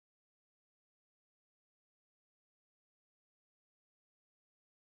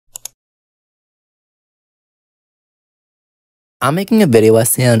I'm making a video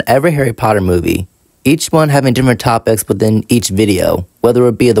essay on every Harry Potter movie, each one having different topics within each video, whether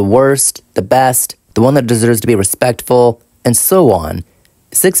it be the worst, the best, the one that deserves to be respectful, and so on.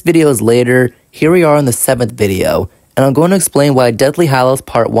 6 videos later, here we are in the 7th video, and I'm going to explain why Deathly Hallows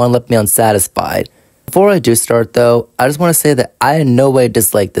Part 1 left me unsatisfied. Before I do start though, I just want to say that I in no way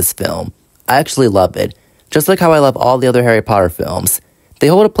dislike this film. I actually love it, just like how I love all the other Harry Potter films. They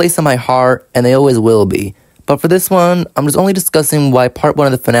hold a place in my heart, and they always will be. But for this one, I'm just only discussing why part 1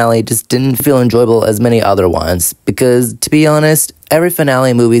 of the finale just didn't feel enjoyable as many other ones, because to be honest, every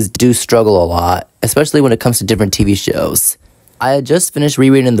finale movies do struggle a lot, especially when it comes to different TV shows. I had just finished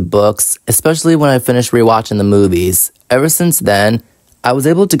rereading the books, especially when I finished rewatching the movies. Ever since then, I was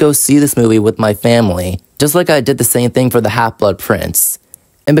able to go see this movie with my family, just like I did the same thing for the Half-Blood Prince.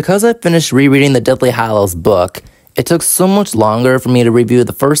 And because I finished rereading the Deathly Hallows book, it took so much longer for me to review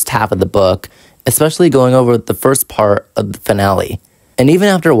the first half of the book, especially going over the first part of the finale. And even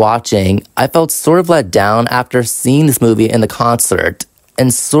after watching, I felt sort of let down after seeing this movie in the concert,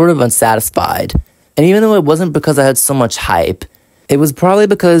 and sort of unsatisfied. And even though it wasn't because I had so much hype, it was probably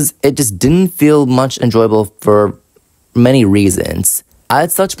because it just didn't feel much enjoyable for many reasons. I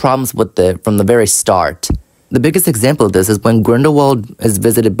had such problems with it from the very start. The biggest example of this is when Grindelwald is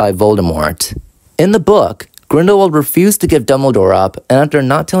visited by Voldemort. In the book, Grindelwald refused to give Dumbledore up, and after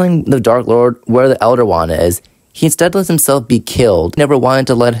not telling the Dark Lord where the Elder Wand is, he instead lets himself be killed, never wanting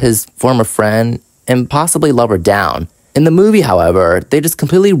to let his former friend and possibly lover down. In the movie, however, they just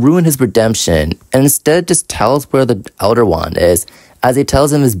completely ruin his redemption, and instead just tell us where the Elder Wand is, as he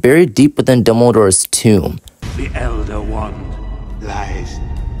tells him it's buried deep within Dumbledore's tomb. The Elder Wand lies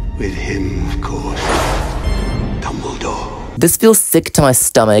with him, of course. Dumbledore. This feels sick to my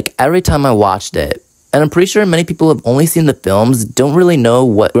stomach every time I watched it. And I'm pretty sure many people who have only seen the films don't really know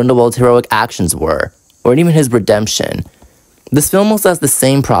what Grindelwald's heroic actions were, or even his redemption. This film also has the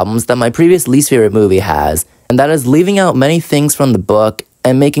same problems that my previous least favorite movie has, and that is leaving out many things from the book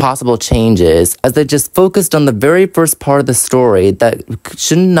and making possible changes, as they just focused on the very first part of the story that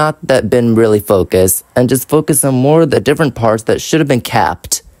should not have been really focused, and just focused on more of the different parts that should have been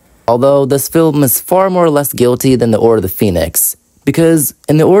kept. Although this film is far more or less guilty than The Order of the Phoenix. Because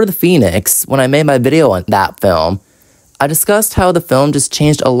in The Order of the Phoenix, when I made my video on that film, I discussed how the film just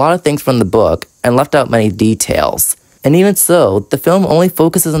changed a lot of things from the book and left out many details. And even so, the film only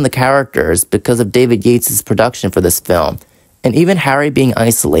focuses on the characters because of David Yates' production for this film, and even Harry being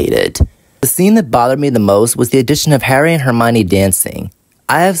isolated. The scene that bothered me the most was the addition of Harry and Hermione dancing.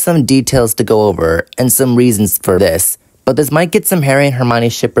 I have some details to go over and some reasons for this, but this might get some Harry and Hermione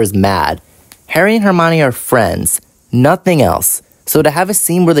shippers mad. Harry and Hermione are friends, nothing else. So to have a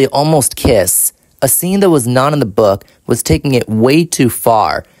scene where they almost kiss, a scene that was not in the book, was taking it way too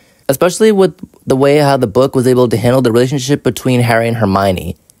far, especially with the way how the book was able to handle the relationship between Harry and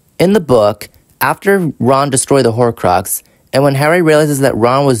Hermione. In the book, after Ron destroyed the Horcrux, and when Harry realizes that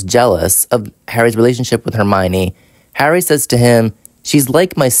Ron was jealous of Harry's relationship with Hermione, Harry says to him, "She's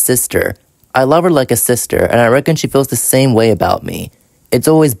like my sister. I love her like a sister, and I reckon she feels the same way about me. It's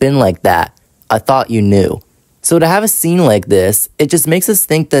always been like that. I thought you knew." So to have a scene like this, it just makes us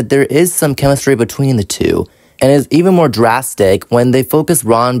think that there is some chemistry between the two, and is even more drastic when they focus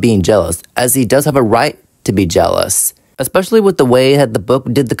Ron being jealous, as he does have a right to be jealous. Especially with the way that the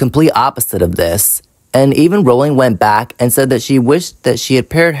book did the complete opposite of this. And even Rowling went back and said that she wished that she had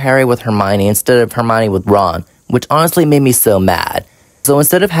paired Harry with Hermione instead of Hermione with Ron, which honestly made me so mad. So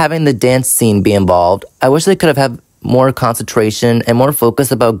instead of having the dance scene be involved, I wish they could have had more concentration and more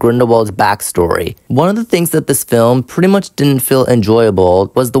focus about Grindelwald's backstory. One of the things that this film pretty much didn't feel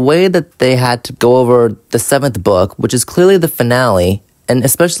enjoyable was the way that they had to go over the 7th book, which is clearly the finale, and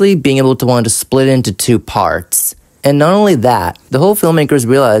especially being able to want to split it into 2 parts. And not only that, the whole filmmakers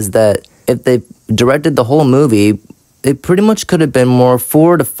realized that if they directed the whole movie, it pretty much could have been more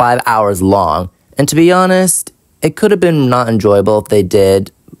 4 to 5 hours long. And to be honest, it could have been not enjoyable if they did,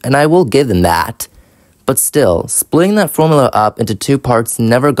 and I will give them that. But still, splitting that formula up into 2 parts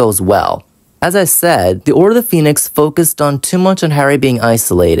never goes well. As I said, The Order of the Phoenix focused on too much on Harry being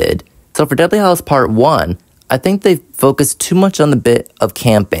isolated. So for Deathly Hallows Part 1, I think they focused too much on the bit of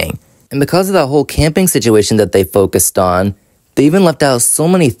camping. And because of that whole camping situation that they focused on, they even left out so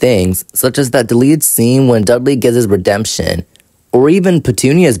many things, such as that deleted scene when Dudley gets his redemption, or even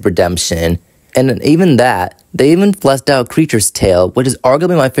Petunia's redemption. And even that, they even fleshed out Kreacher's tale, which is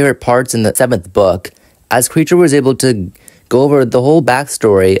arguably my favorite parts in the 7th book, as Kreacher was able to go over the whole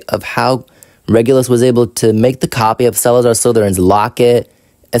backstory of how Regulus was able to make the copy of Salazar Slytherin's locket,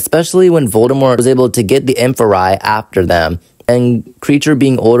 especially when Voldemort was able to get the Amphorae after them, and Kreacher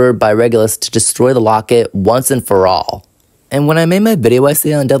being ordered by Regulus to destroy the locket once and for all. And when I made my video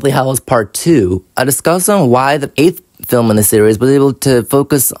essay on Deathly Hallows Part 2, I discussed on why the 8th film in the series was able to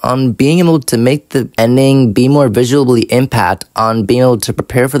focus on being able to make the ending be more visually impact on being able to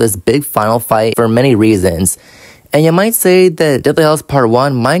prepare for this big final fight for many reasons. And you might say that Deathly Hallows Part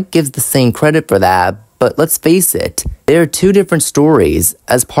 1 might give the same credit for that, but let's face it, they are two different stories,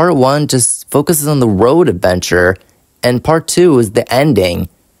 as Part 1 just focuses on the road adventure, and Part 2 is the ending.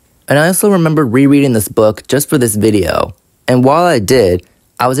 And I also remember rereading this book just for this video, and while I did,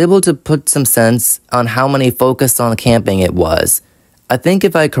 I was able to put some sense on how many focused on camping it was. I think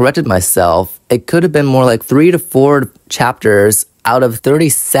if I corrected myself, it could have been more like 3 to 4 chapters out of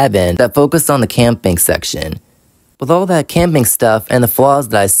 37 that focused on the camping section. With all that camping stuff and the flaws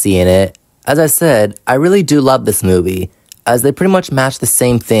that I see in it, as I said, I really do love this movie, as they pretty much match the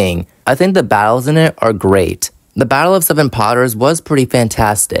same thing. I think the battles in it are great. The Battle of Seven Potters was pretty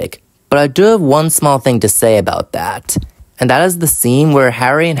fantastic, but I do have one small thing to say about that, and that is the scene where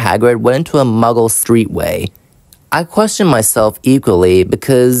Harry and Hagrid went into a Muggle streetway. I question myself equally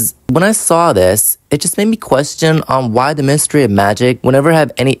because when I saw this, it just made me question on why the Ministry of Magic would never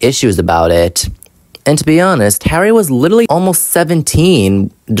have any issues about it. And to be honest, Harry was literally almost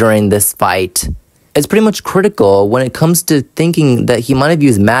 17 during this fight. It's pretty much critical when it comes to thinking that he might have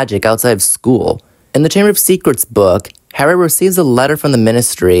used magic outside of school. In the Chamber of Secrets book, Harry receives a letter from the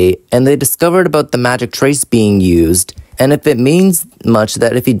Ministry, and they discovered about the magic trace being used, and if it means much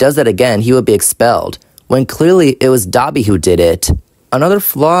that if he does that again, he will be expelled, when clearly it was Dobby who did it. Another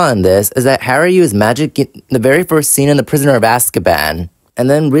flaw in this is that Harry used magic in the very first scene in The Prisoner of Azkaban. And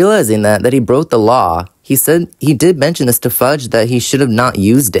then realizing that he broke the law, he said he did mention this to Fudge that he should have not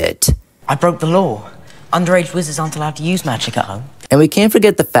used it. I broke the law. Underage wizards aren't allowed to use magic at home. And we can't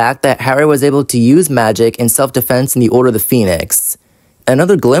forget the fact that Harry was able to use magic in self-defense in the Order of the Phoenix.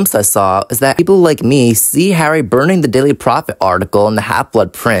 Another glimpse I saw is that people like me see Harry burning the Daily Prophet article in the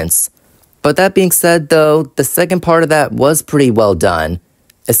Half-Blood Prince. But that being said though, the second part of that was pretty well done.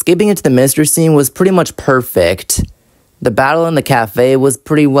 Escaping into the Ministry scene was pretty much perfect. The battle in the cafe was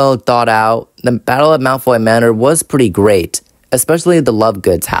pretty well thought out. The battle at Malfoy Manor was pretty great, especially the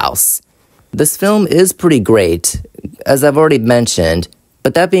Lovegoods house. This film is pretty great, as I've already mentioned,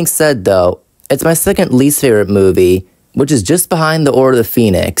 but that being said though, it's my second least favorite movie, which is just behind The Order of the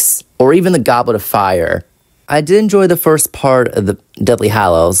Phoenix, or even The Goblet of Fire. I did enjoy the first part of the Deathly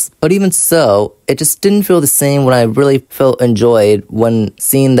Hallows, but even so, it just didn't feel the same when I really felt enjoyed when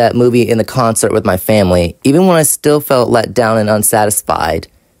seeing that movie in the concert with my family, even when I still felt let down and unsatisfied.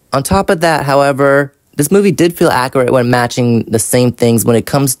 On top of that, however, this movie did feel accurate when matching the same things when it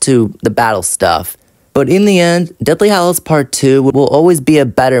comes to the battle stuff. But in the end, Deathly Hallows Part 2 will always be a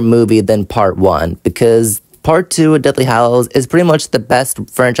better movie than Part 1, because Part 2 of Deathly Hallows is pretty much the best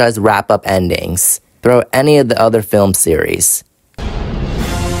franchise wrap-up endings throughout any of the other film series.